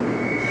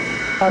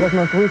Chicago's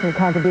most recent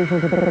contribution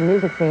to the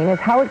music scene is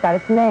how it got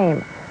its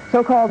name.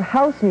 So-called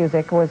house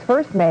music was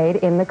first made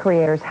in the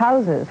creators'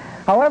 houses.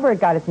 However it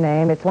got its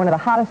name, it's one of the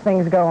hottest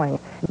things going.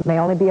 It may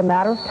only be a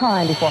matter of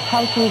time before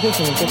house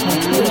musicians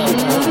become heroes.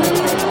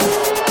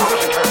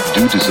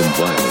 Due to some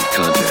violent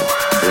content,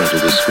 parental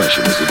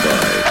discretion is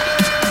advised.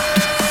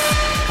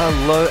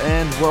 Hello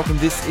and welcome.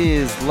 This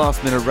is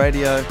Last Minute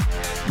Radio.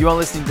 You are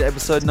listening to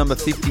episode number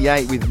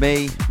 58 with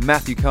me,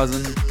 Matthew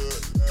Cousin.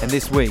 And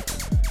this week,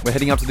 we're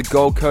heading up to the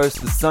Gold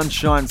Coast, the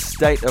Sunshine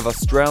State of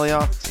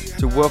Australia,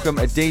 to welcome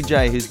a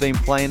DJ who's been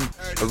playing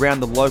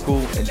around the local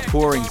and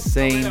touring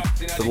scene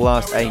for the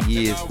last 8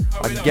 years.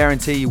 I can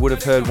guarantee you would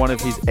have heard one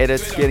of his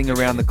edits getting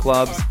around the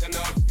clubs.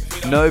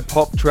 No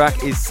pop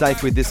track is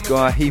safe with this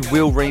guy. He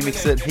will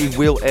remix it, he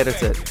will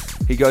edit it.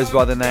 He goes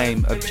by the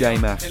name of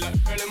JAYMAK.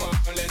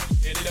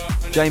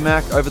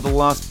 JAYMAK over the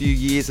last few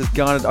years has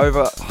garnered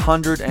over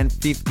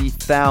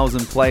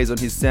 150,000 plays on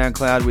his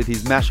Soundcloud with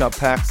his mashup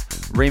packs,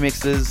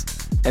 remixes,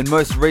 and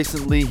most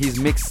recently his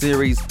mix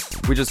series,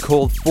 which is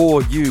called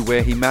For You,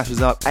 where he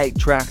mashes up 8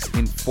 tracks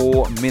in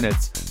 4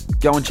 minutes.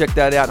 Go and check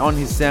that out on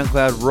his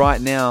Soundcloud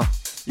right now.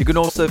 You can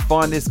also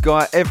find this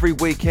guy every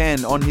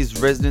weekend on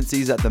his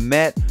residencies at the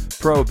Met,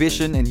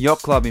 Prohibition and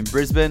Yacht Club in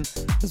Brisbane,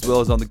 as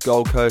well as on the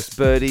Gold Coast,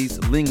 Birdies,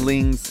 Ling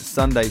Ling's,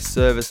 Sunday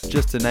Service,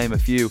 just to name a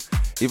few.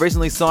 He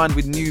recently signed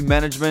with new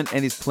management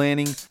and is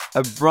planning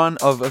a run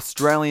of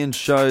Australian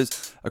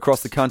shows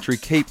across the country.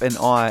 Keep an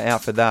eye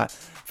out for that.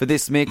 For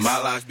this mix,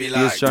 he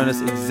has shown us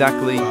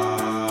exactly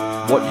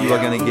what you are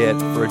going to get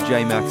for a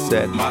JAYMAK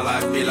set.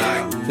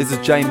 This is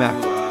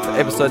JAYMAK for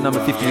episode number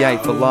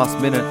 58 for Last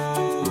Minute.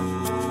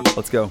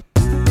 Let's go.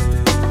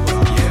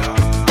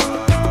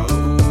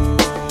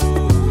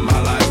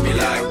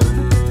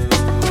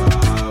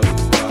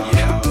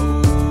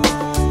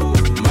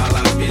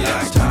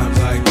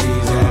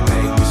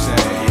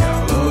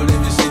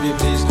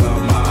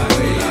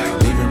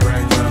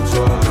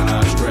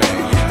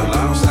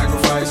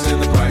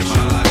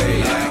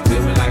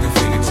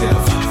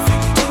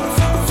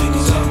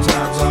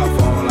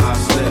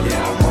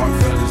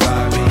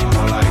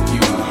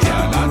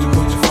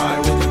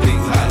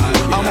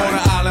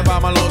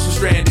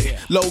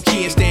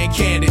 Low-key and staying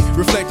candid.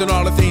 Reflect on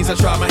all the things I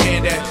try my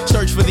hand at.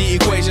 Search for the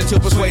equation to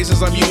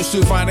persuasions I'm used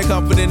to. Finding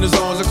comfort in the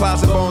zones of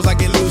clouds and bones I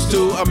get loose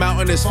to. A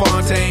mountain is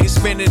Fontaine.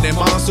 Spinning in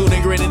monsoon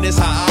and grinning is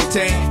high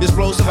octane.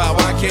 Explosive how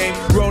I came.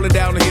 Rolling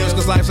down the hills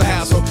cause life's a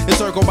hassle.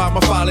 Encircled by my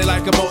folly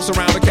like a moat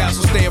around the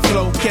castle. Stay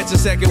afloat. Catch a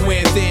second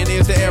wind thin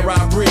is the air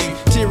I breathe.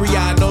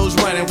 Teary-eyed nose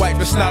running. Wipe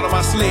the snot on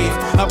my sleeve.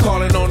 I'm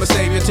calling on the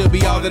savior to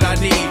be all that I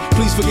need.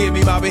 Please forgive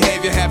me, my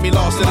behavior had me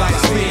lost in light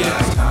speed.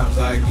 Times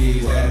like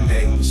these that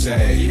make me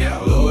say,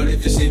 Lord,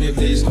 if you see me,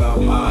 please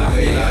come my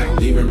way. Like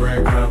leaving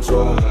breadcrumbs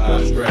all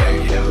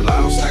astray.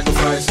 Loud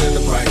sacrifice and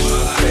the price you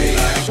pay.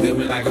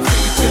 Living like a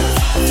fingertip.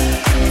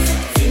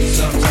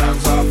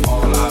 Sometimes I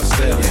fall, I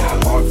step. My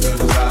heart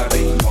feels I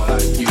be more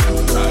like you.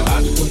 Try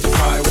not to put the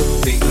fire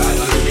with things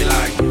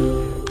like you.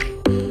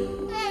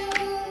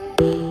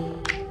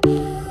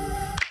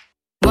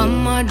 One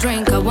more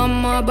drink or one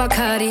more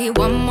Bacardi.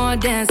 One more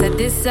dance at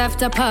this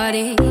after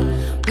party.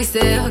 We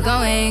still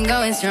going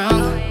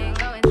strong.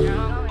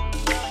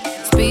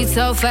 Speed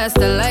so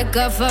faster like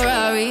a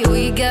Ferrari.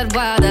 We get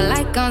wilder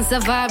like on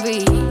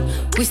safari.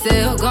 We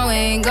still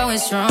going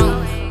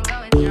strong.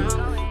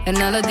 And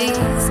all of these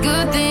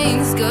good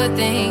things, good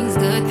things,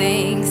 good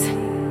things.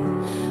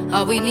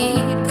 All we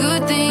need,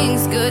 good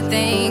things, good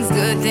things,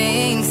 good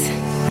things.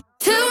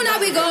 Tonight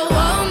we go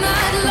all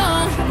night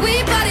long.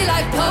 We party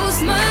like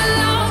Post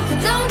Malone.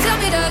 Don't tell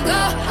me to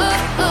go.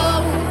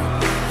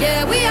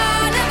 Yeah, we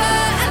are never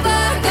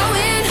ever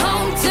going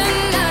home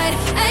tonight.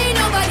 Ain't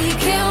nobody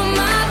kill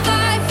my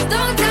vibe.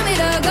 Don't tell me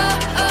to go.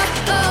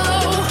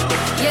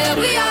 Yeah,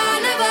 we are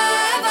never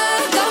ever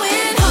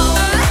going home.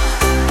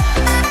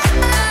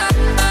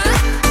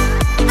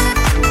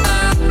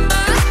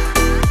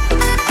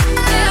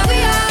 Yeah, we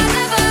are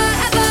never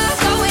ever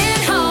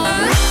going home.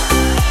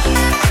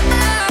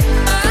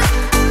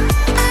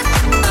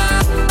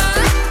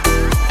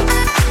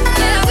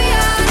 Yeah, we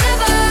are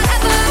never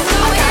ever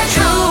going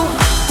home.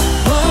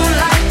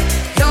 Moonlight,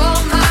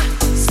 you're my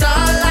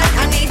starlight. I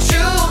need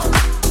you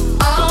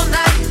all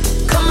night.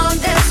 Come on,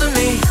 dance with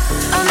me.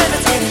 I'll never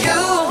take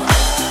you.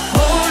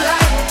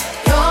 Moonlight,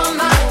 you're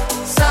my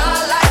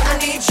starlight. I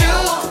need you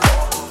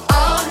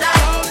all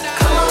night.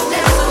 Come on,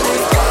 dance with me.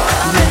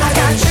 I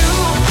got you.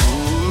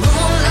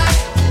 Moonlight,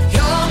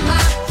 you're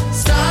my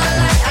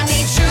starlight. I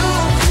need you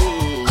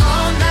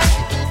all night.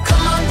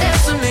 Come on,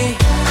 dance with me.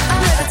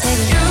 I'll never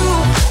take you.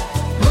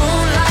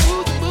 Moonlight,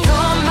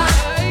 you're my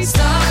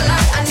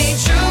starlight. I need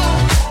you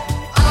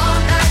all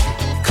night.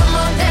 Come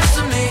on, dance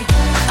with me.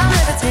 I'll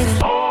never take it.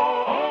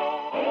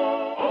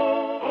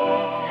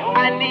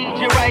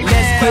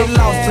 Let's get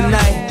lost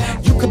tonight.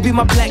 You could be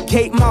my black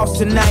Kate Moss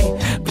tonight.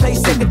 play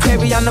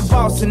secretary, I'm the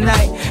boss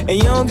tonight. And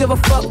you don't give a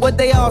fuck what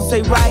they all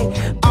say, right?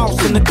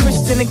 Awesome, the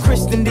Christian and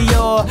Christian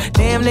Dior.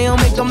 Damn, they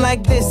don't make them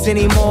like this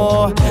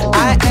anymore.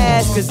 I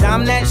ask, cause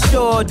I'm not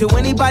sure. Do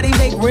anybody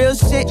make real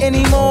shit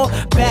anymore?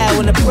 Bad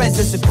when the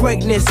presence of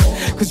greatness.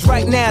 Cause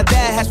right now,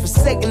 that has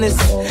forsaken us.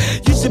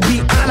 You should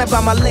be honored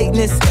by my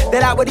lateness.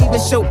 That I would even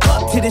show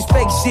up to this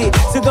fake shit.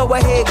 So go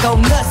ahead, go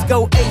nuts,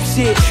 go ape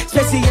shit.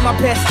 Especially in my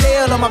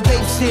pastel on my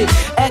vape shit.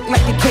 Act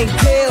like you can't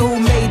tell who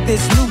made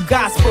this new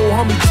gospel.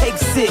 Homie, take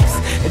 6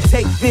 and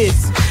take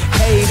this.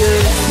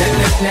 Haters.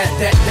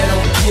 That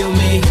don't kill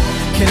me.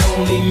 Can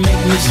only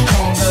make me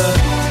stronger.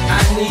 I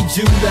need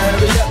you to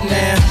hurry up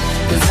now,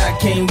 cause I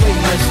can't wait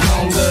much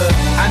longer.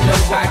 I know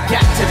I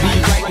got to be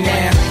right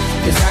now,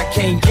 cause I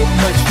can't get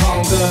much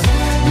longer.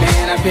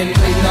 Man, I've been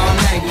waiting all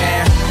night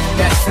now.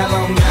 That's how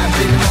long I've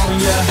been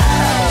on ya.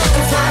 You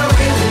can fly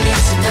away with me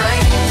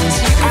tonight. So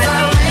you can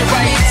fly away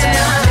with me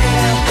tonight.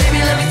 Baby,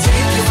 let me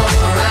take you for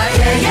a ride.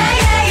 Yeah, yeah,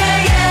 yeah,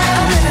 yeah, yeah.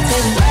 I'm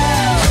levitating.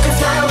 You can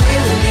fly away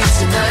with me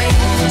tonight.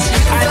 So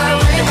you can fly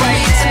away with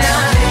me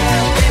tonight.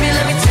 Baby,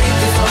 let me take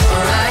you for a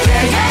ride.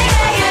 Yeah, yeah,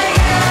 yeah, yeah,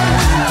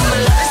 yeah. My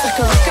love is like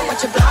a rocket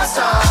with your blast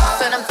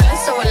off, and I'm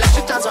feeling so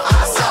electric, that's what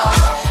I saw.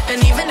 And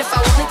even if I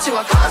wanted to,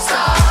 I can't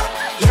stop.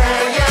 Yeah,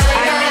 yeah,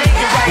 yeah,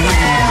 yeah.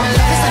 My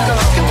love is like a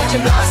rocket with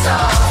your blast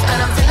off, and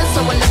I'm feeling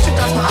so electric,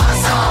 that's my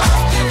ass off.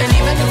 And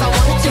even if I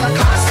wanted to, I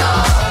can't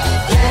stop.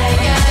 Yeah,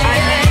 yeah,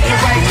 yeah,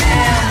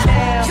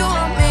 yeah. You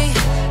want me,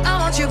 I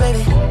want you,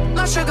 baby.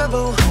 My sugar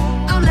boo,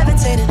 I'm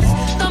levitating.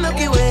 The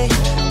Milky Way,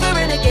 we're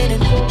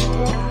renegading.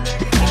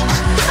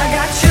 I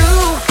got you,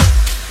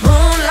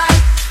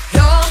 moonlight,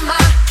 you're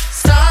my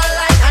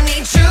starlight. I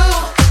need you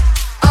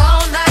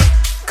all night.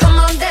 Come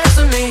on, dance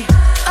with me.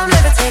 I'm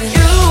levitating.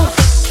 You,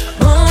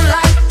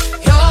 moonlight,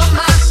 you're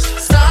my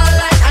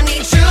starlight. I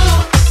need you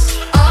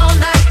all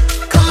night.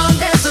 Come on,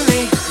 dance with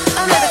me.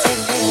 I'm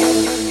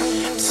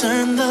levitating.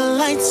 Turn the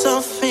lights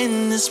off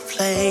in this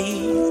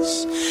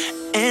place,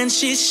 and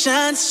she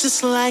shines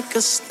just like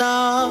a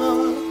star.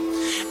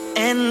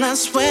 And I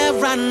swear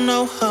I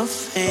know her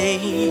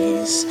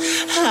face,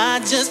 I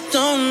just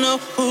don't know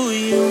who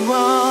you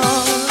are.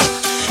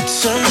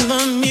 Turn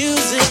the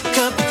music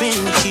up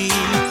in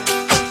here,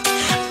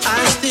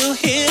 I still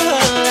hear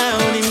her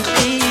loud and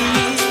clear,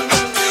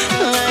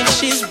 like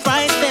she's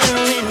right there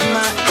in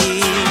my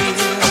ear,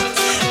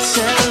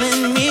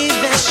 telling me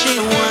that she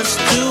wants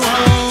to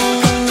own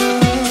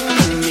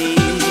me,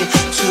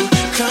 to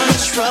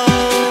control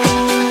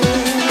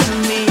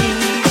me.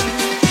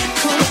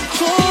 Come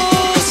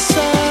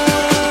closer,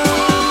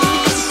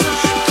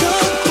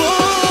 come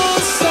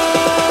closer.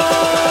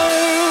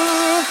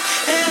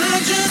 And I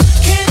just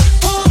can't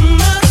pull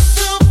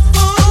myself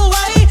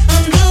away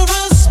under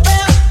a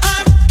spell I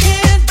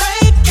can't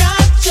break. I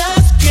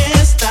just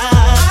can't stop.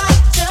 I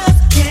just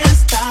can't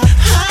stop.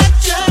 I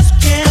just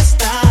can't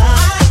stop.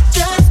 I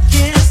just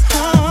can't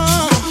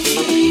stop.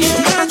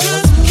 And I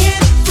just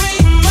can't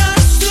free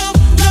myself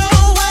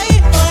away,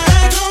 but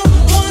I don't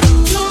want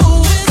to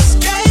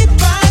escape.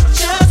 I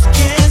just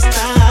can't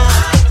stop.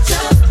 I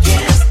just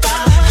can't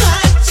stop.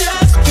 I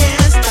just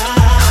can't stop.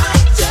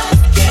 I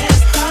just can't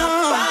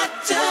stop. I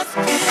just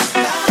can't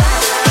stop.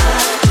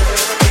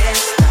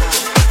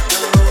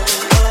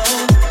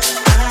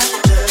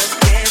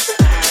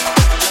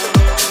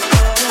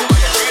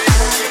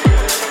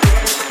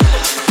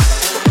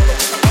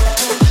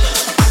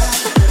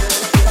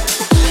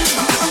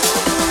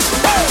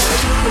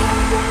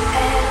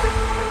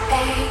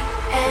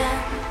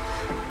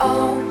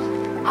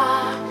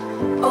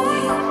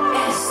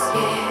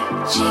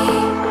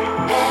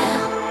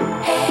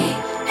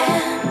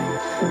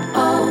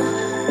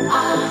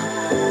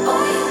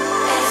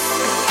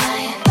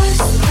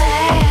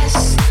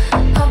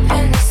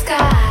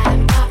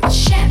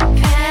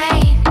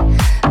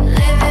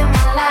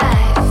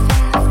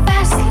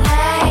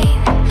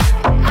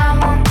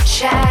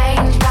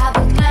 Change by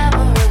the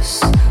glamorous,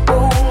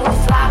 ooh,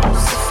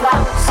 flowers,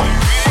 flowers,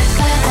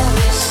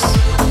 glamorous,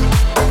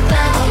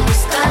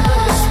 glamorous,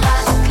 glamorous, by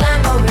the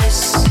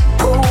glamorous,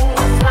 ooh,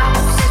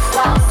 flowers,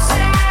 flowers,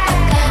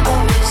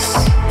 glamorous,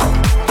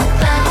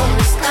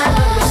 glamorous,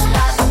 glamorous,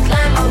 by the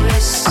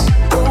glamorous,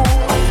 ooh,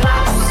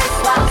 flowers,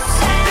 flowers.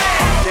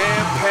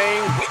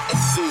 Champagne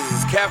witnesses,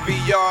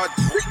 caviar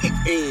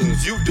dreams.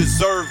 You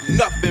deserve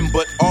nothing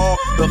but all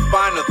the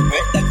finer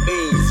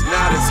things.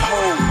 Now this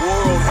whole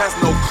world has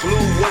no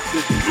clue what to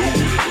do.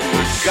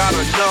 Got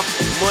enough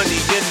money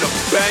in the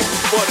bank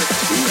for the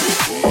two.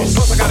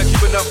 Plus I gotta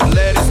keep enough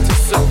lettuce to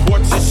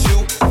support your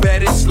shoe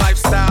fetish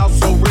lifestyle.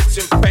 So rich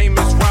and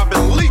famous,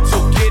 Robin Leach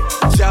will get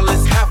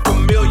jealous.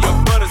 $500,000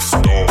 for the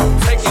store.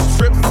 Taking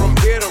trips from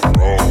here to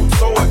Rome.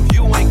 So if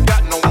you ain't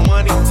got no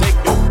money, take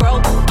your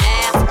broke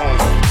ass home.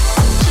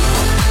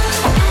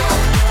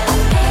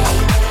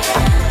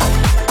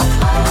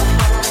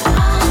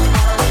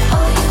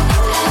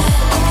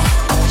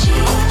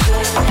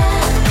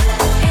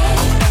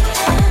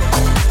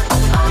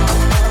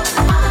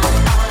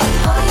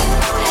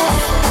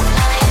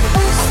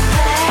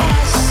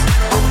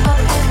 Up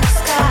in the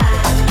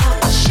sky.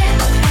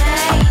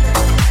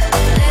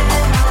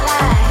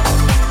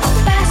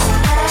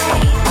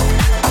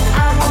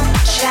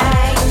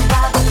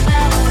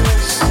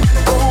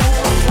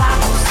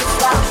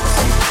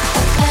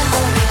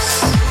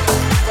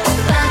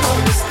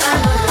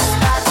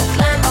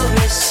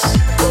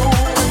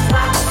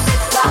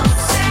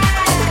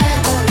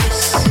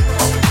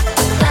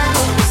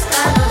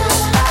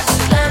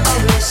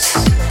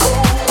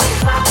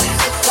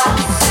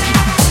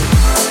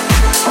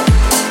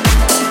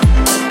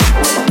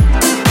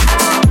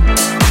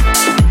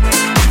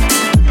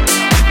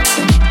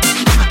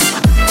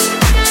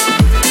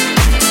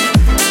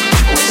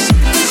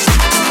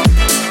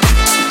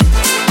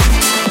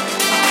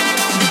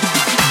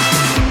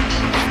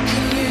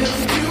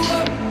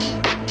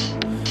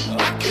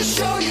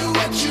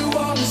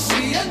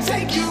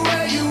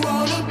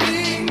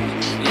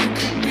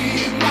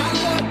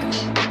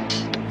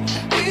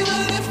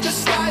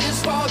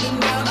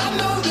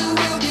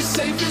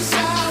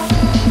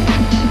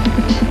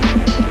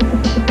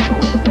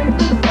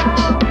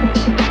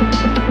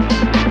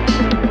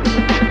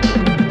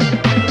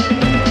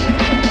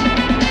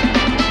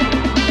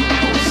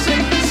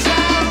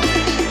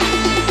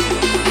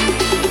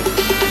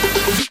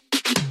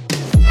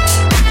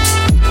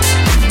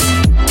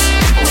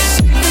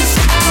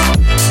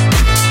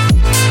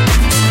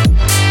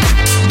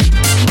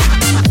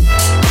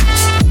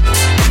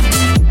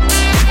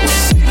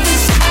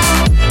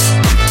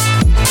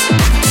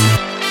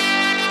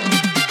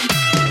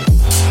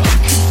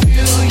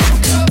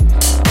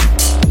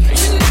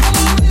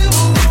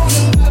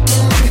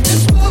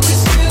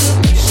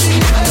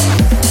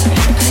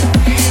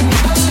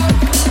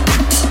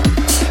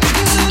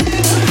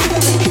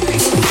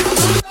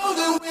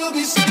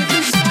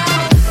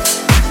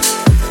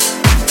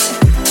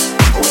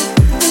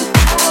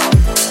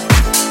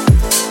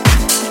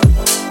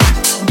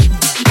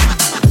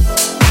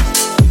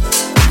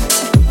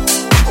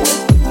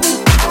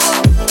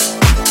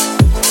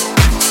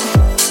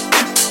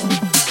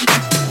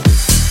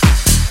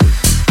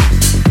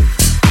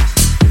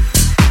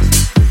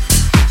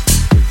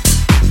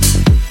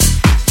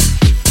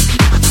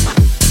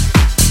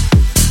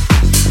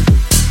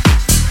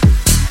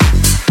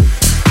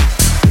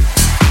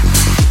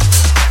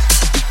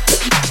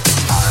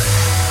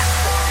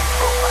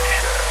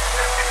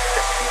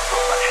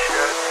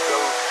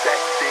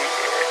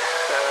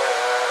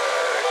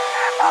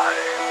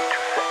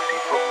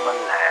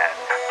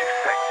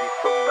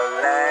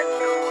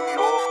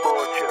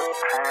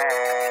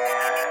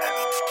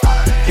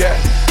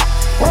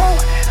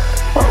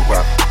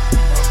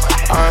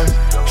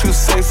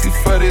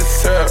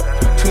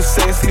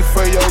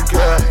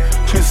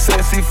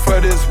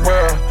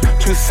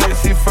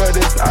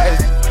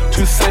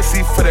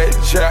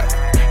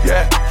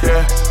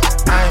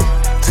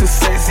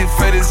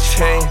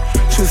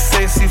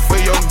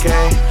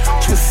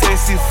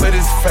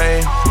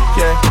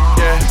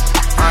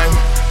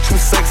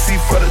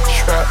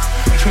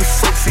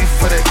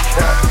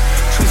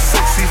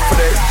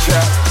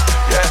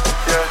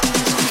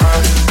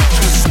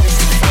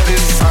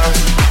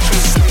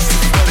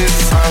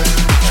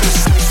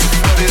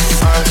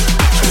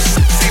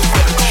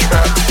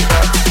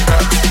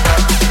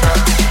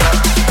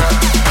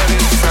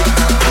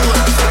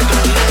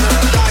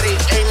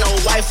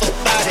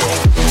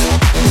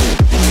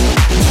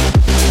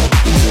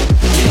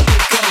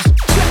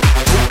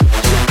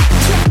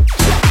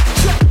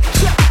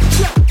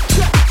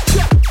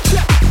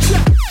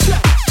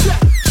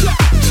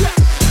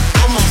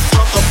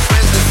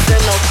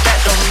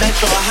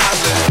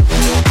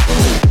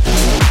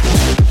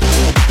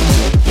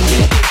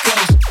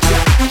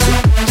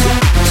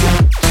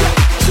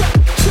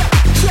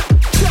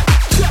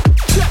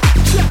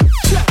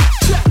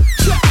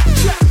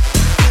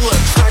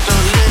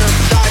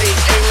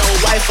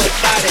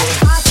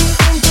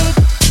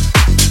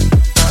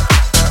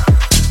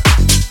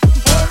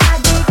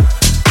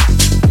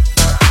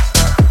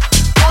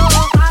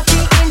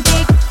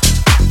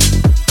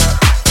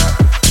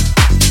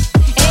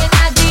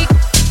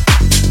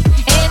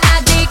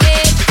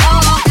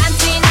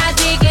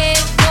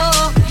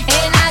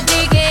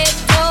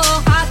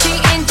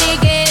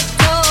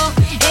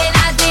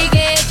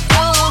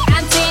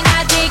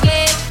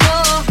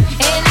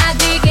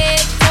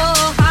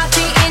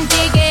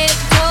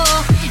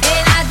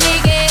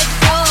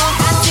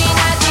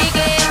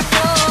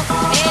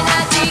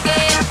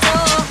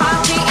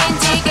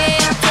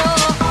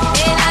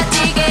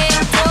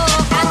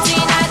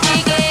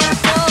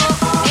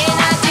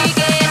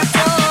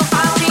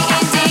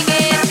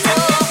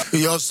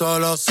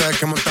 Solo sé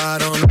que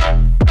montaron.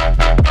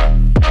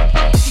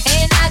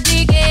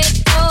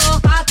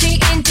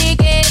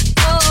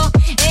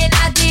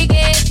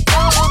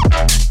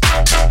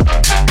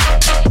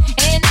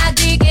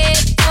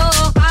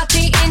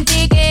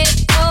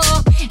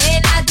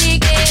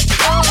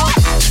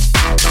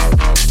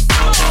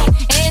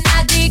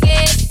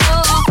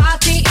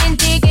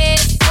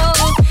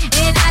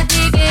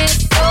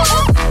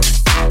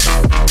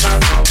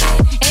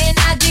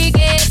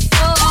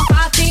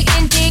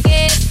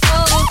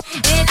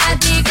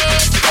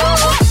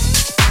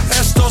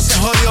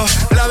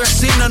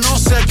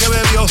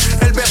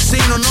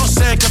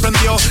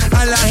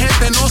 A la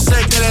gente no sé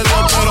qué le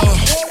dio, pero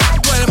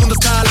todo el mundo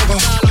está loco.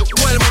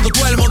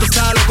 Todo el mundo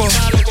está loco.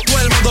 Todo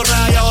el mundo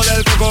rayado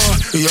del coco.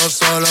 Y yo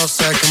solo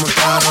sé que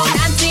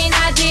montaron.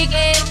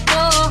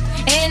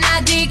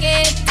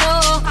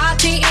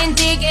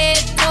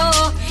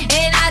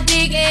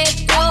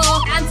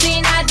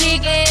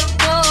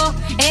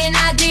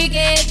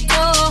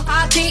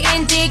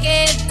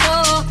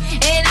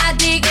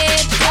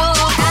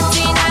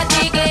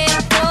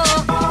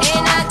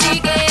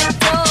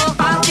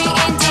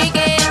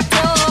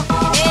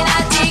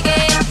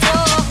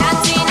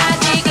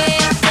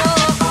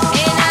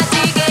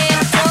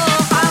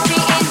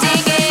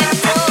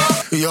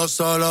 Yo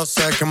solo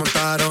sé que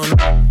montaron.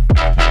 And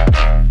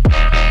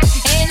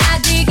I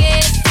dig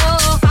it,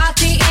 oh,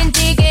 hearty and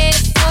dig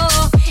it,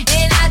 oh,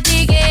 and I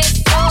dig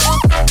it, oh,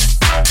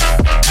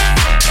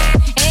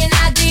 and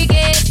I dig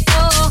it,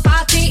 oh,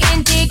 hearty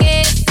and dig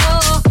it,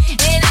 oh,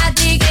 and I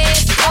dig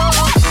it,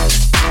 oh,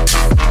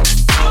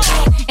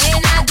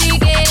 and I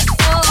dig it,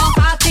 oh,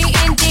 hearty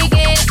and dig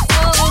it,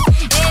 oh,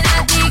 and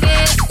I dig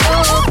it,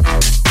 oh,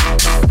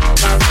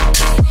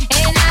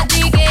 and I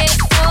dig it,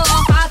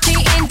 oh, hearty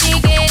and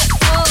dig it,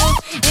 oh,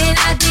 and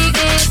I dig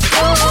it,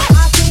 oh,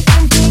 hearty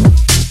and dig it.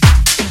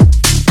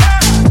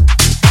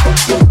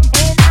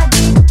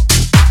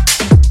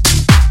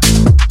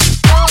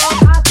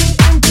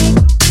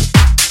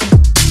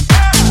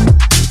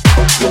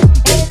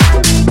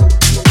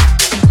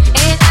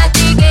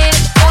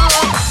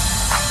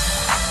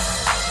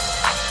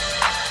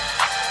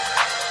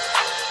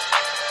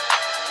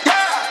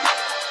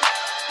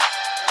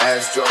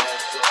 Astro.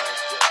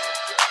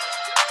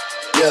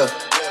 Yeah,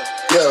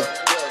 yeah.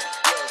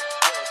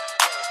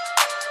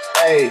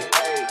 Hey,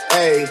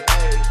 hey.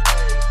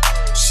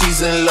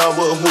 She's in love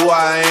with who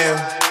I am.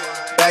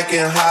 Back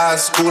in high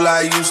school,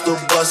 I used to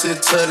bust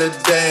it to the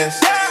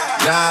dance.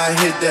 Now I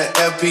hit the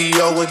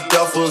FBO with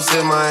duffels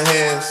in my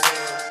hands.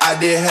 I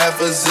did half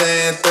a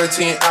Zan,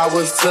 13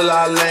 hours till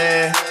I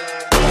land.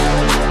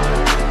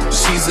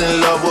 She's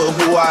in love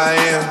with who I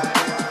am.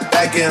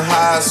 Back in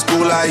high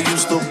school, I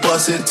used to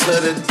bust it to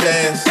the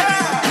dance.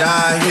 Now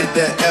I hit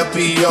the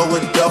FBO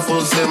with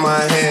duffels in my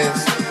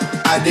hands.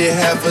 I did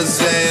half a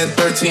Zan,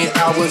 13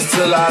 hours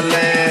till I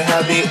land.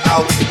 Have me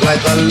out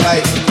like a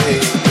light, hey,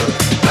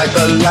 like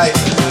a light,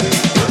 hey,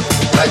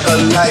 like a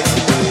light,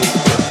 hey,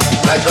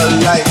 like a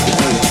light,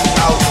 hey,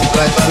 out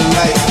like a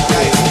light,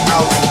 hey,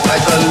 out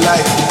like a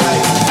light, hey.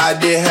 I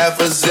did half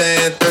a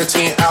Zan,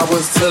 13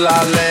 hours till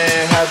I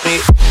land. Have me.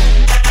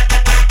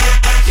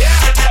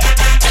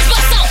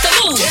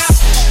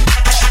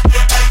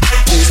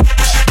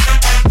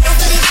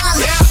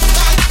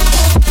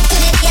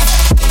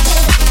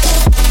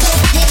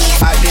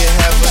 I did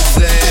half a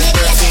Zan,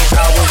 13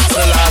 hours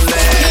till I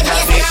land.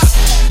 Happy.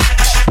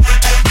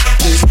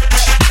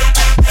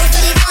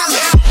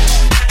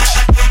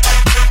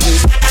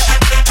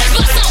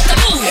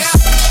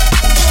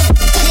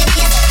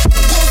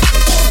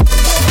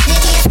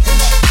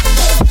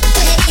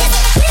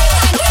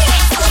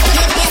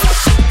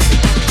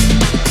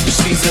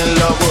 She's in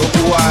love with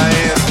who I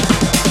am.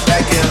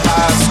 Back in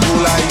high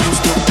school, I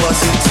used to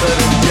bust it to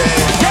the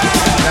dance.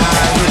 Now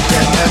I hit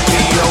that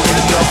FBO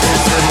with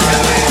duffels in my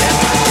hand.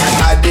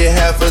 I did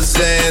half a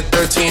Zan,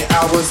 13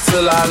 hours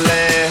till I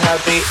land.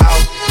 Have me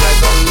out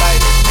like a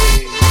light,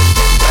 hey,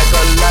 like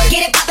a light.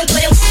 Get it poppin',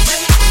 put it.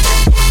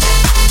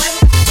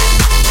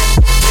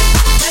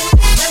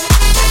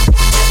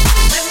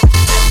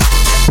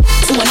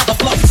 To another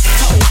flow.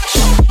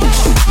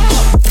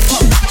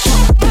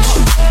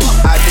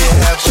 I did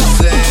half a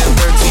Zan,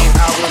 13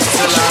 hours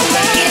till I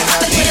land.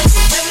 Have me.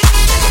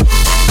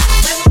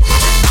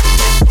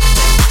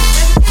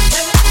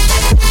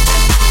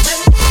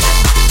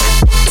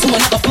 To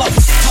another flow.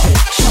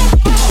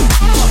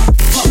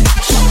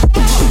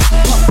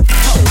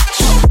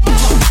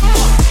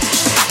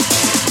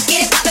 Get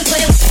it poppin', put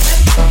it.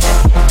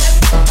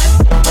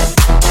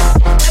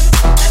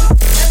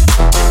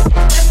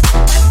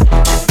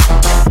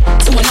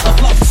 To another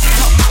flow.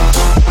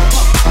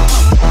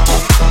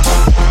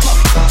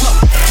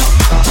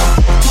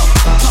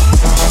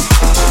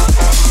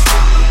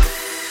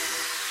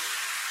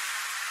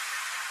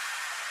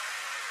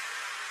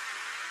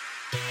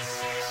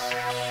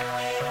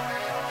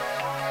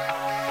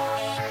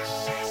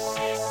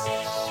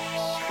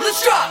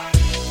 Let's drop.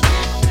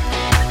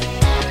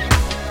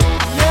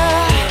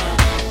 Yeah.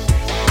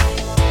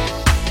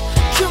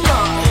 Come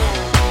on.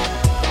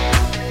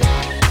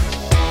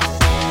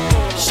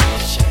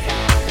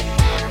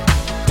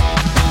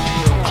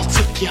 I'll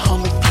take you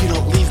home if you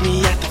don't leave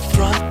me at the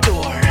front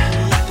door.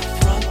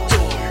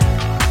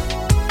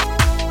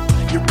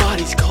 Your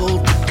body's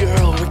cold, but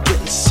girl, we're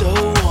getting so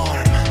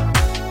warm.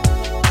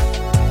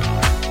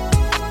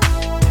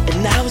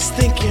 And I was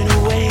thinking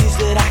of ways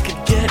that I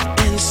could get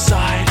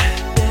inside.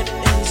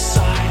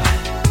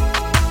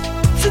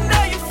 So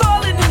now you're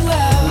falling in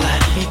love.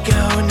 Let me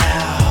go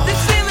now. This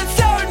feeling's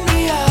tearing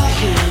me up.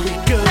 Here we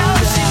go now.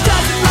 If she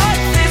does it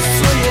like this,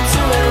 will you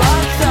do it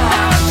like that?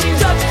 Now if she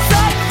does it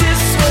like this,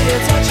 will you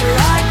touch her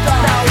like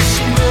that? Now if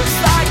she moves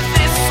like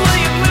this, will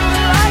you move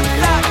it like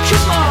that?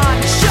 Come on,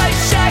 shake,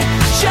 shake,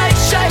 shake,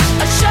 shake,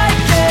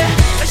 shake it.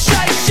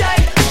 Shake,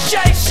 shake,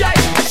 shake,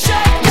 shake,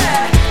 shake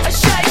it.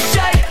 Shake,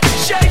 shake,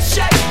 shake,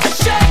 shake,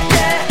 shake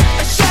it.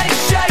 Shake,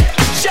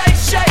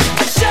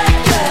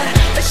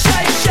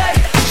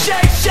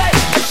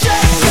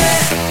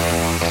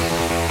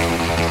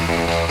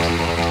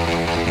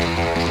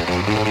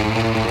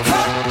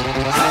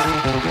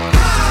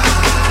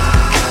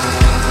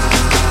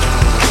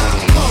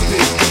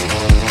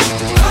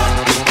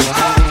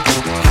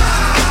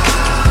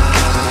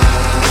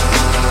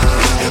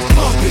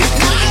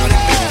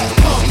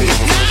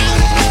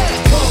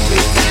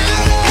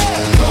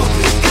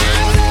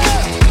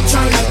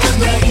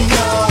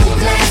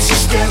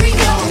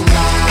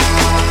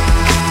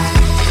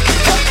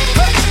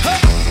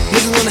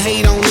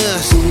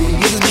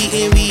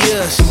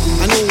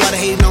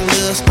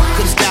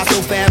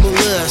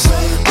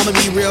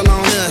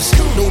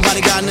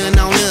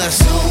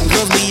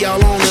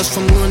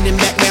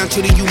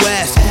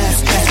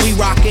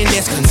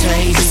 it's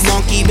contagious.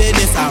 Monkey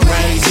business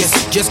outrageous.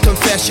 Just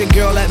confess your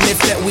girl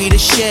admits that we the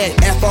shit.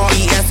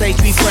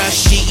 FRESH, we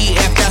fresh.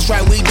 GEF, that's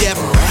right, we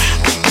different.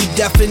 We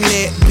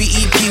definite.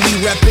 BEP, we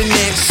reppin'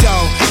 it. So,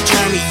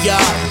 turn me up.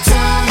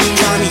 Turn me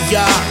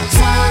up.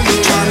 Turn me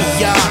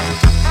up.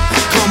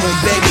 Come on,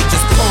 baby,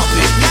 just pump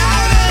it.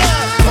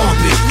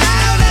 Pump it.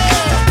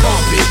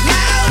 Pump it.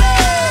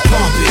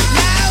 Pump it.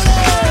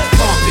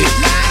 Pump it.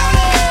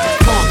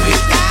 Pump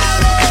it.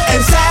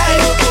 And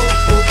say,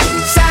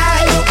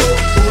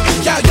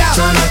 yo, yo.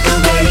 Turn up the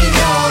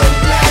radio and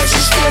blast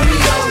your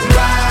stereo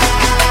right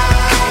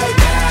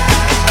now.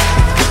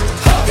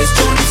 This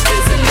joint is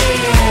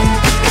sizzling.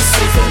 It's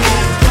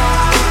sizzling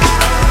right.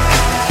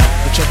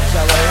 Check this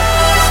out right here.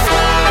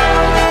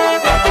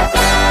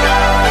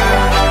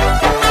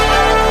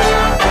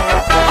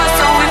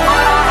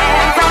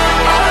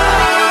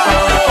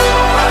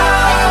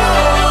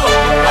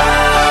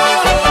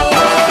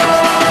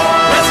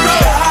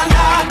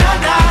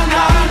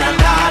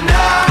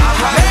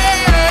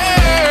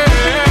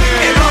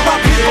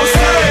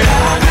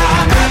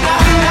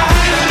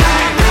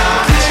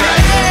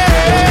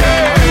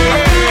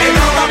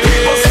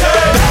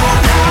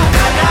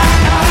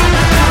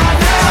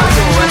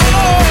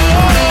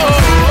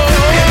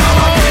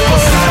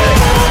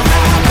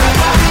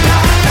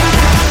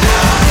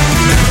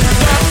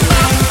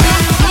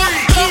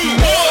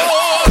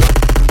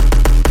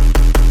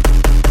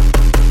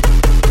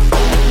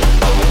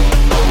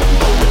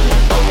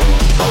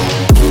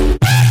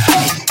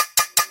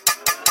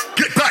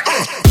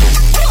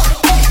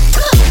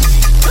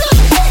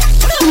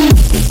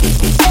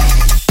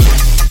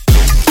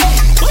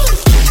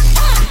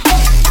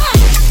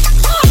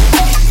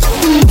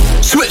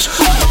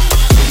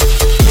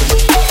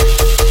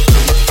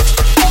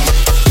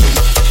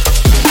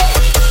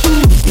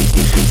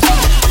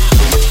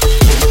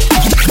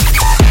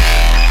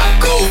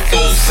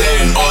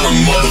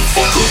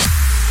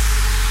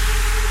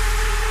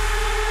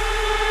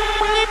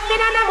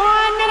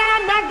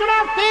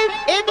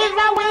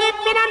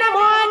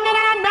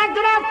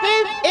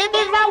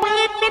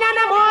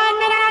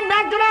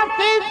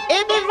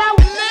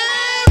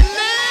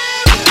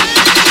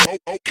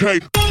 Okay.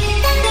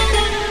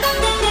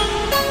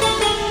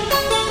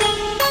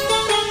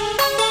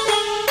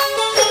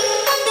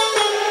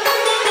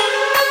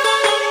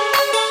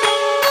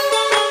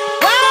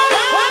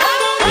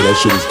 Hey, that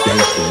shit is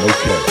gangster, no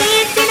cap.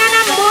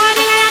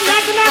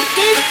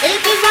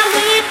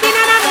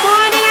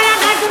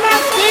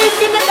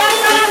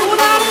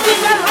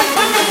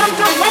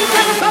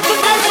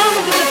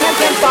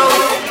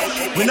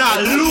 We're not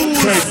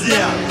losing,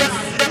 yeah.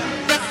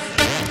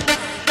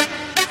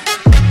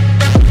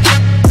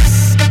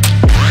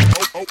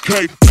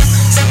 Okay.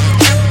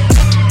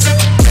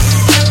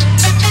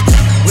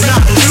 We're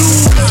not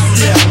losing,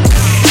 yeah.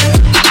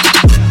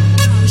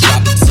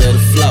 Drop it to the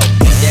floor,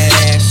 make that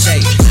ass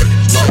shake.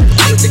 Low,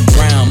 hit the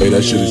ground. Hey,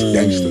 that shit is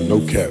gangster, no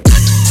cap.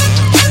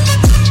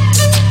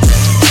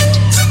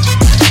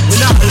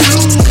 We're not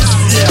losing,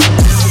 yeah.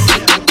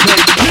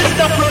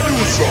 Mr.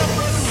 Producer,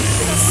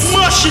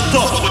 smash it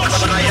up.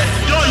 I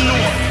don't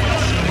know.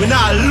 We're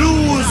not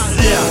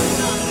losing, yeah.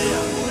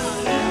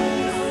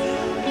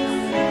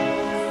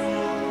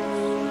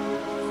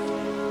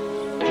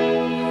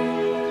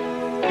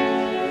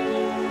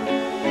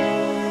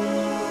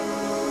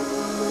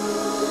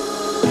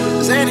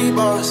 Zany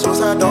boss,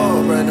 suicide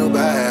door, brand new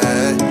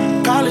bag.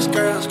 College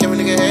girls, give a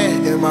nigga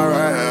head in my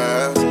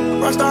raps.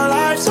 Rockstar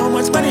life, so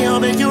much money, I'll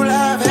make you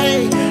laugh.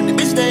 Hey, the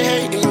bitch they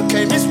hate, and you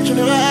can't miss what you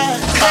never had.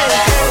 Hey,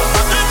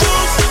 got the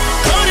juice,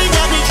 Cody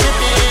got me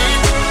tripping.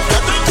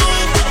 Got the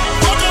juice,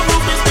 walk up,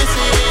 roof is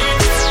missing.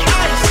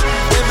 Ice,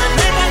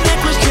 lemonade, my neck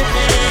was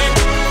tripping.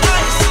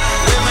 Ice,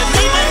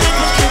 lemonade, my neck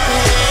was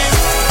tripping.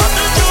 Got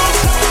the juice,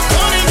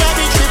 Cody got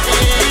me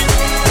tripping.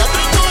 Got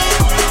the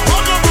juice,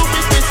 walk up, roof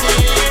is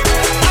missing.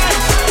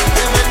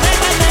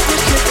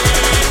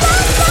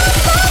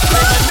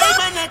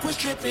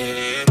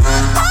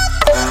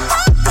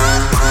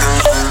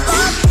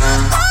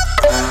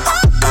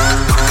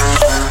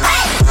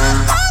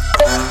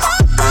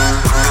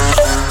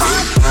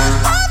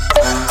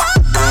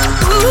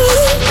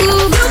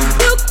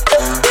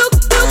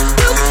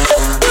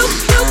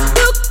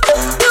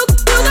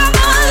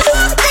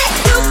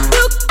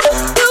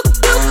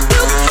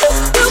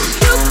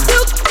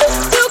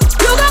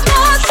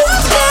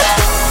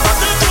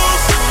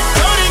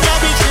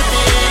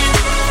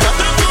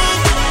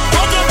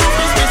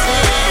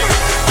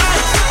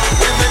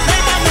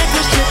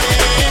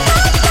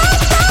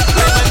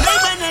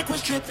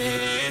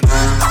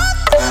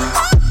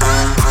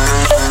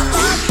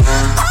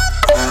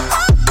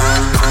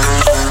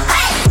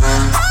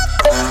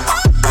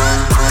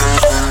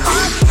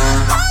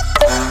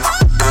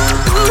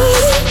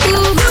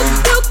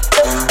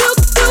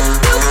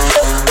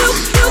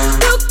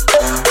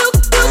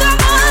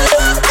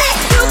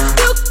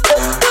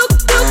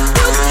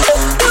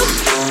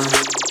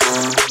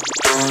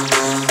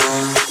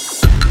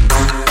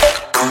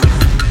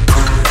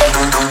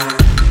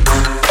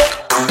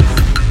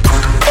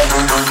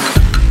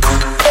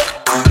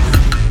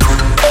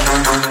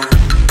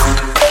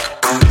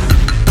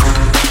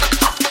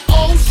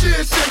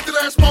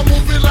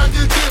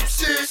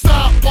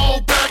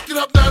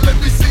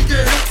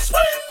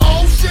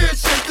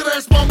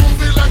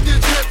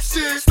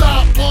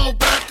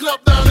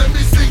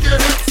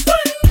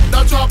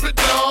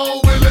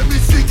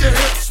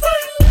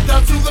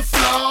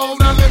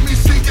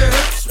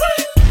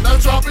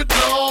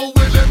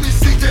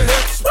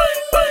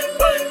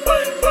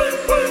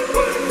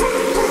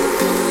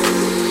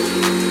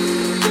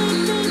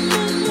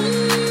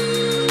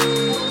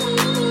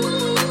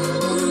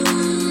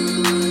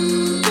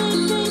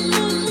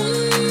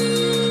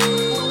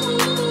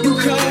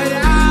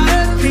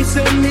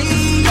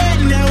 see,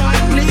 and now I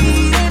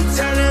bleed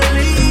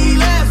internally.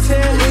 Left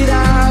hand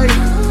without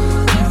you,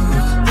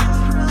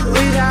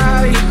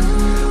 without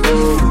you.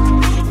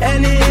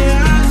 And it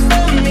hurts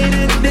for me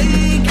to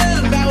think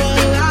about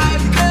what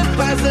life could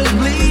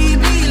possibly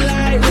be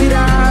like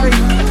without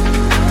you,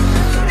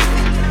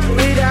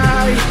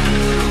 without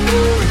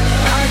you.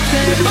 I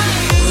can't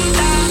believe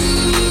that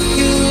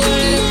you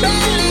wouldn't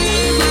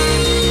believe me.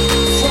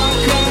 So I'm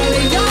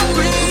calling your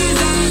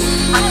reason.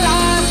 I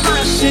lost my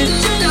shit,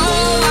 you know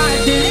I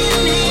didn't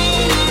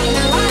need it.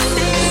 Now I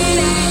see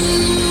that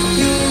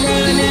you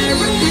run and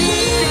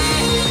repeat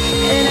it,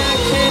 and I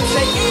can't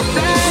take it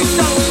back.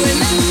 So in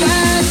the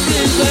past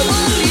is where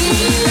we'll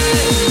leave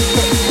it.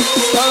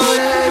 So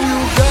there you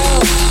go.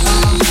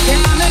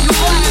 Can't make it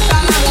work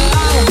out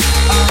alone.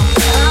 I'll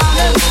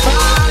never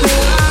find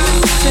it.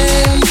 I say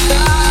I'm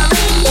sorry,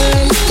 but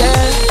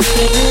instead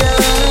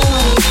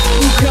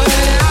you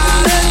cut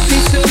out a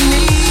piece of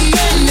me,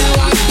 and now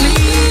I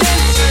bleed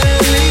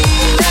internally.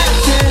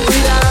 Left hand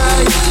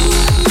without you,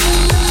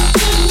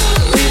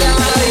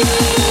 without you.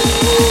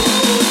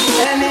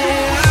 And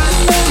it hurts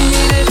for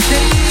me to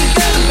think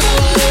about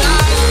what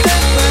life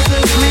could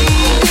possibly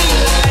be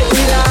like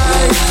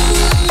without you,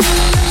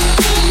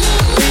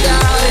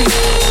 without you.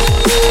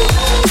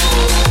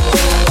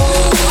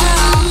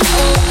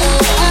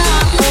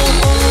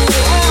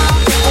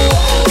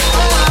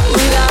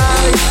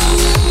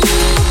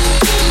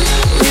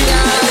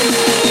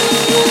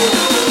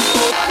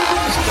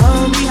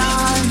 Don't be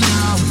hard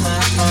now on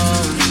my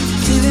own.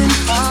 Even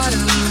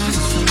harder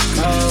to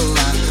go.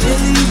 I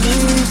really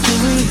wish that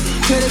we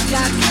could've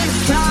got this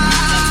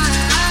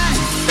right.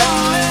 So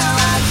here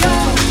I go.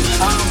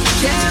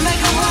 Can't make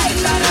a way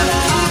out of the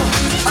hole.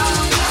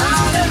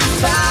 I'll never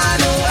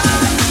find a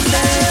way.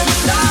 Say I'm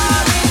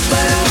sorry,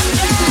 but I'm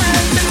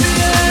scared to be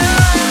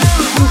alone.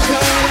 You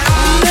cut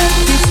out a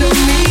piece of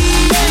me,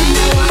 and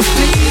now I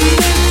bleed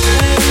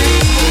internally.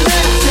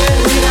 Left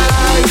hand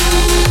without you,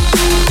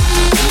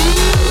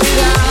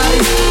 without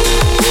you.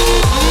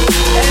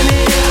 And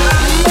it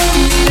hurts for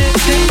me to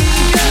think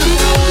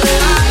about what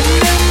life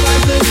could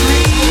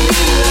possibly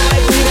be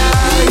like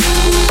without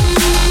you,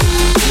 without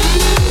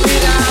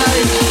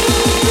you.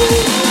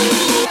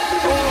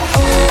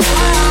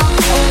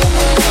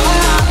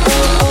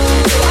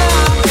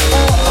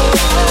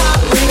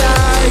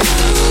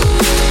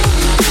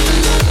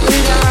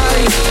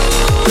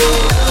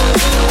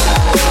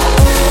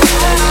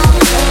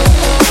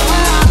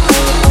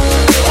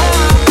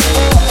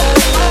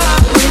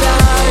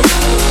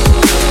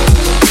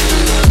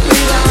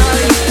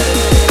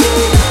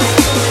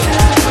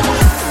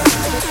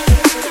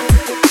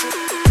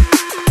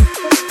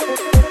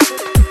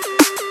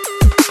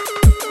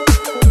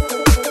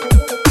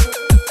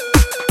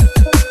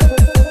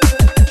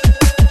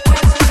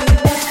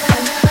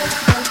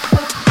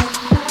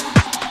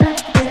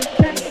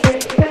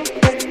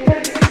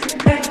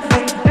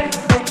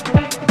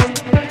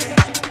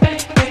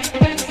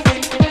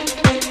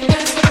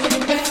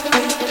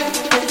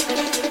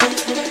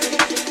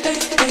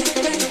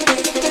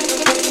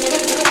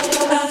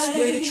 Bounce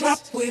with it, drop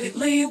with it,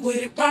 lean with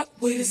it, rock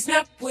with it,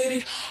 snap with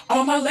it.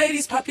 All my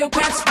ladies, pop your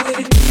backs with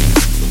it.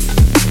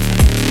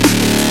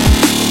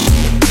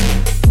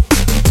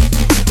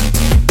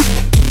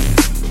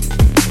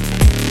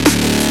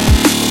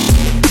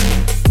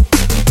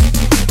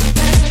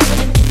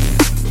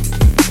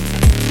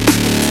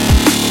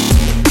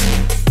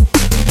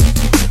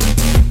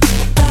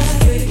 Bounce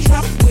with it,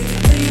 drop with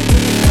it, lean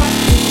with it, rock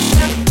with it,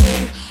 snap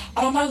with it.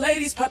 All my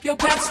ladies, pop your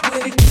backs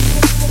with it.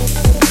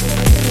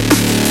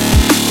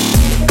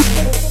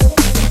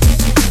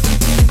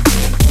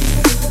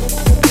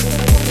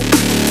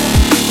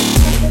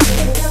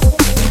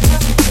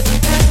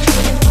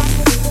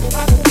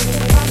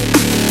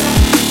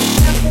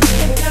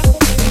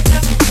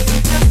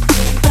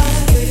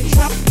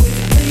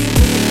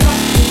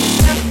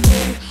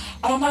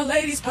 All my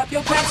ladies, pop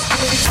your backs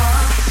with it.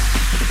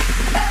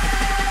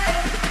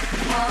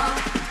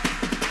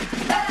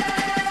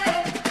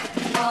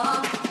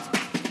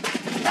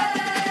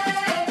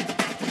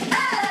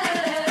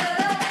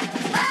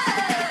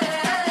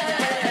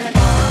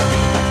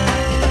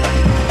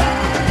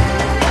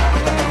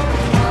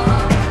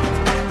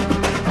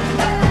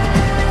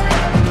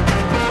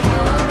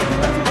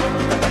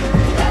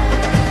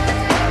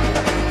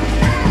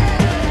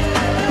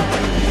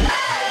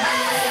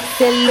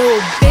 That little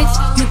bitch,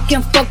 you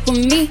can fuck with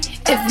me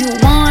if you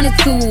wanted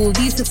to.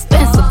 These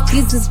expensive,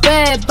 these is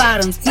red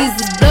bottoms, these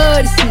is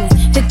bloody shoes.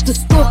 Hit the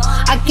store,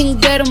 I can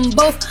get them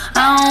both,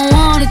 I don't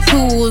wanna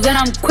choose. And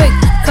I'm quick,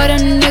 cut a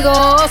nigga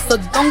off, so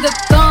don't get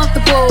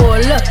comfortable.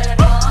 Look,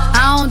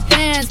 I don't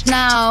dance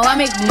now, I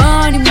make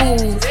money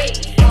move.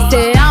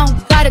 Say I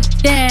don't gotta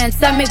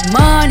dance, I make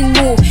money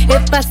move.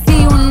 If I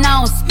see you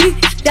now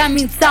speak, that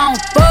means I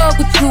don't fuck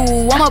with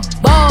you. I'm a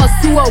boss,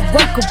 you a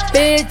worker,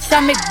 bitch. I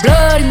make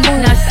bloody move.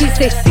 Now she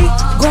say she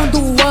gon'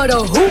 do what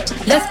or who?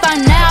 Let's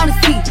find out and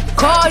see.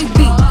 Cardi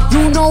B,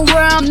 you know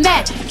where I'm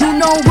at, you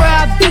know where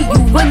I be.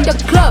 You in the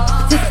club,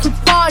 just to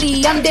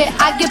party. I'm there,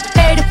 I get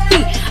paid a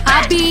fee.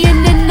 I be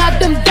in and out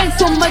them banks,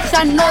 so much,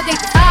 I know they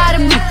tired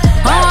of me.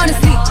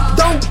 Honestly,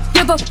 don't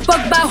give a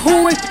fuck about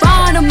who in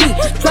front of me.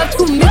 Drop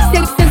 2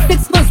 mixtapes in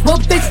 6 months, what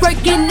bitch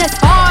working as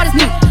hard as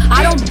me?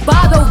 I don't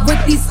bother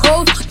with these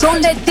hoes,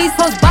 don't let these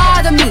hoes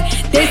bother me.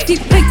 They see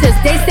pictures,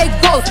 they say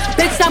ghosts,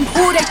 bitch I'm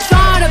who they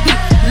tryna be.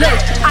 Look,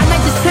 I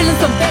might just chill in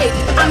some babe,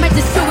 I might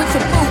just chill with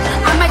your boo,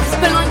 I might just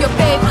spill on your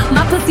babe.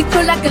 My pussy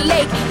feel like a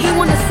lake, he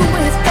wanna swim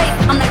with his face.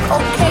 I'm like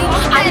okay,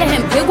 I let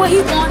him get what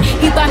he want.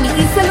 He buy me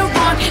East and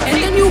Laurent, and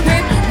then you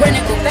whip, when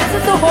it go fast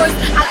as a horse.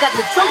 I got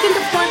the trunk in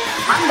the front,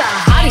 I'm the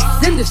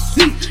hottest in the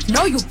street.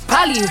 Know you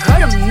probably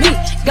heard of me.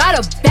 Got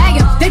a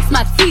bag and fix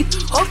my teeth.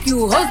 Hope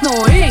you hoes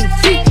know it ain't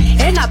cheap.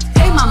 And I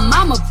pay my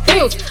mama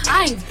bills.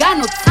 I ain't got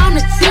no time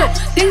to chill.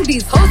 Think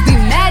these hoes be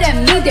mad at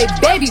me. They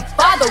baby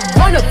father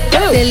wanna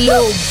bill. That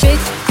little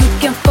bitch, you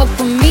can fuck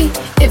with me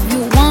if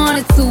you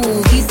wanted to.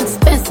 These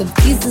expensive,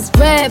 these is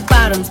red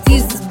bottoms,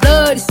 these is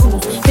bloody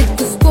shoes. Hit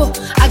the school,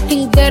 I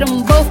can get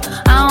them both.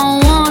 I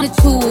don't wanna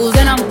choose.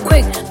 And I'm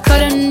quick,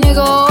 cut a nigga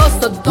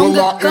off, so don't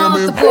get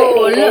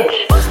comfortable. Look,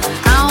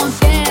 I don't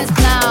dance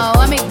now,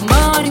 I make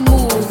money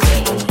move.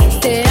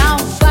 Said I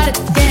don't gotta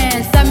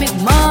dance, I make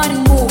money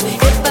move.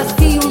 If I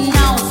see you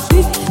now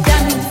speak,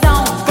 that means I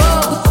don't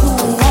fuck with you.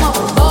 I'm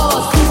a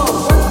boss, you a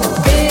working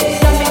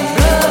bitch, I make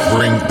blood.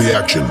 Bring the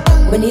action.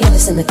 When you have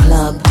us in the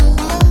club,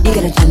 you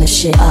gotta turn the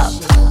shit up.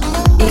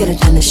 You gotta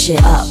turn the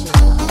shit up.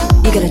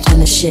 You gotta turn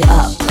the shit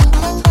up.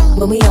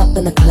 When we up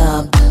in the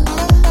club,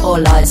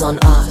 all eyes on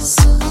us.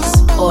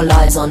 All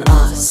eyes on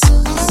us.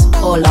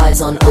 All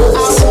eyes on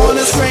us. I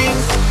wanna scream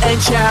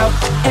and shout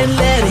and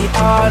let it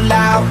all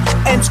out.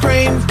 And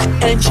scream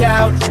and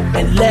shout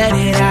and let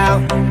it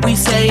out. We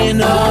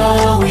saying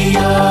oh, we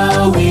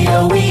oh, we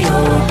oh, we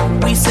oh.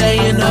 We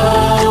saying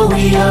oh,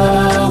 we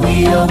oh,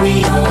 we oh,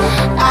 we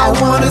oh. I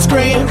wanna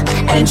scream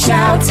and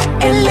shout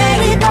and let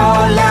it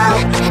all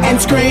out.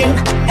 And scream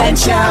and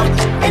shout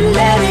and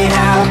let it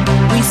out.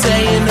 We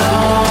saying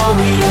oh,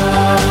 we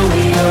oh,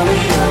 we oh, we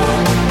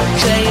oh.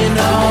 Saying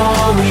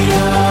oh, we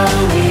oh,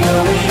 we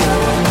oh, we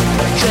oh.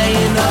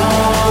 Saying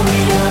oh, we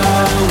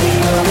oh, we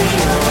oh, we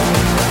oh.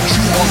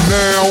 You are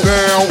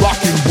now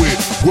rocking with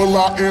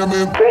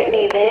Lstmnt.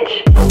 Britney, bitch.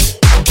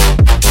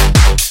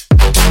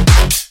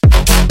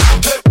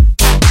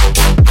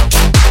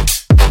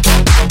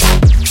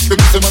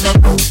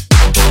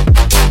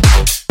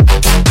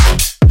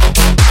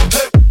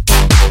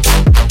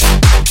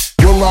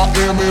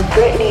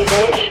 Britney,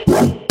 bitch.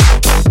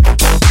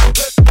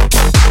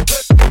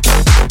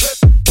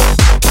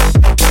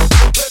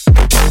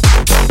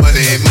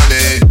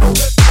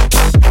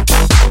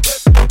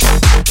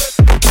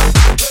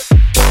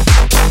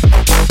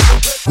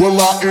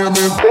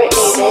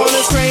 I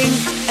wanna scream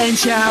and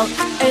shout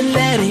and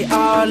let it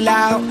all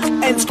out.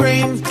 And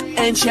scream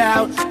and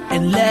shout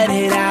and let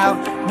it out.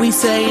 We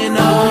saying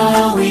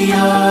oh, we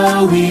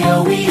oh, we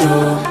oh, we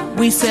oh.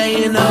 We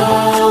saying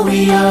oh,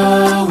 we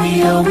oh,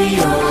 we oh, we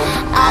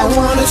oh. I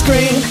wanna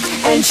scream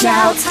and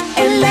shout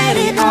and let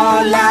it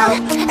all out.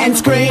 And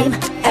scream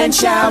and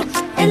shout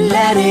and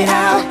let it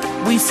out.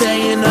 We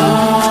saying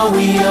oh,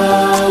 we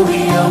oh,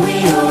 we oh,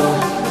 we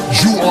oh.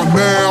 You are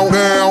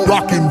now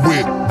rocking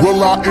with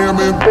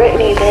Lstmnt.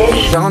 Britney,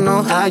 bitch. Don't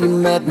know how you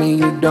met me,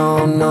 you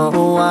don't know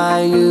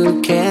why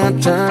you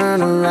can't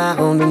turn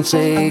around and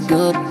say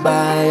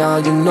goodbye.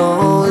 All you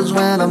know is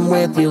when I'm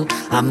with you,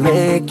 I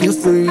make you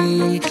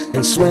free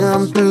and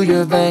swim through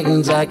your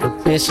veins like a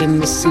fish in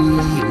the sea.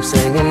 I'm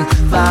singing,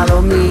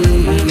 follow me,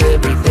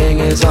 everything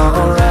is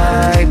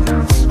alright.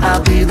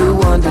 I'll be the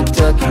one to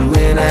tuck you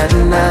in at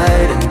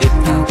night. And if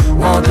you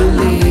want to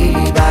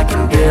leave, I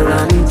can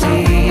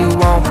guarantee you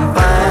won't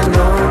find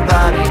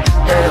nobody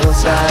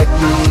else like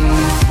me.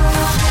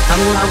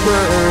 I'm not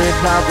worried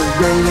about the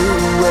ring you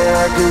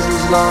wear, 'cause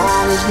as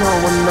long as no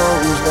one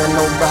knows, then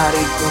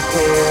nobody can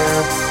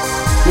care.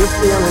 You're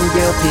feeling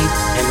guilty,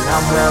 and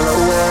I'm well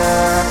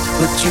aware,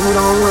 but you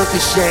don't look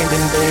ashamed,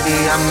 and baby,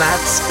 I'm not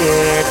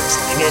scared. I'm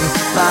singing,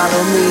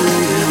 follow me,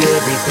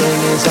 everything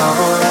is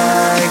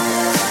alright.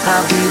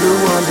 I'll be the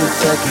one to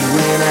tuck you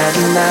in at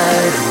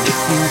night. And if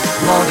you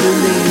want to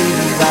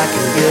leave, I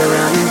can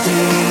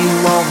guarantee you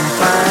won't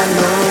find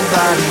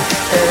nobody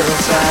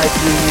else like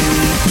me.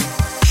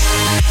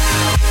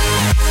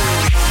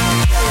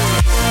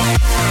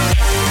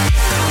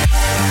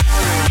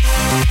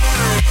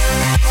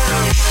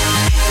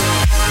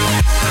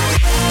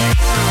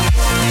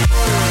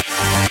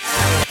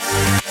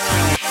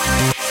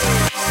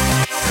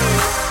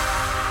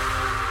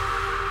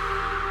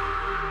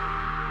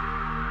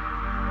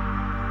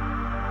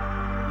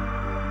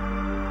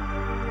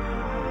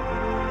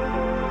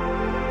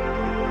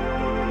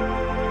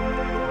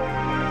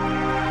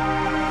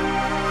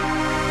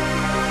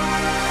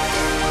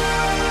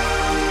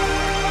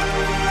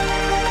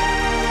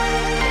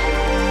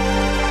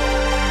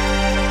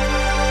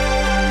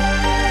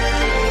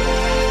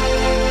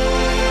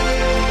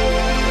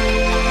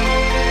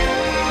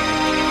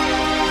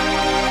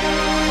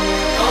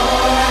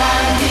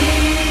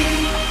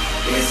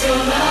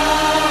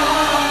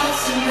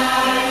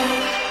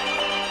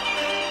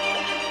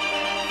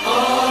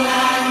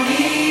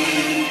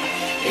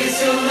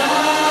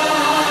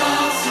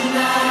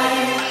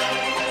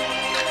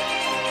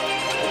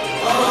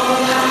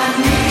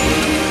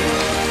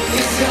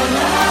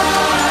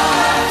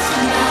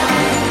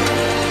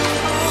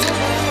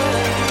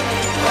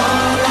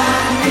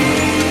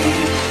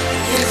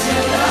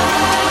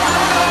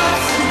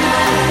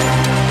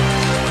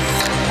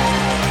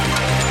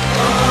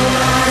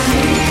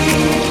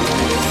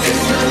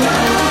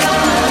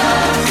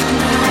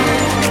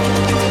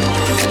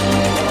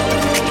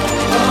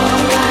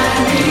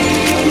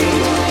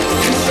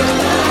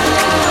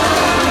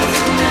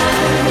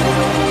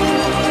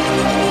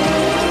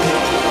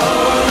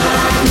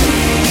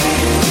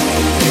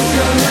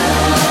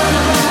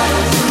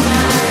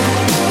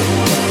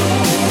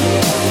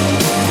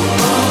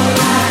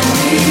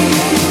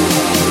 me.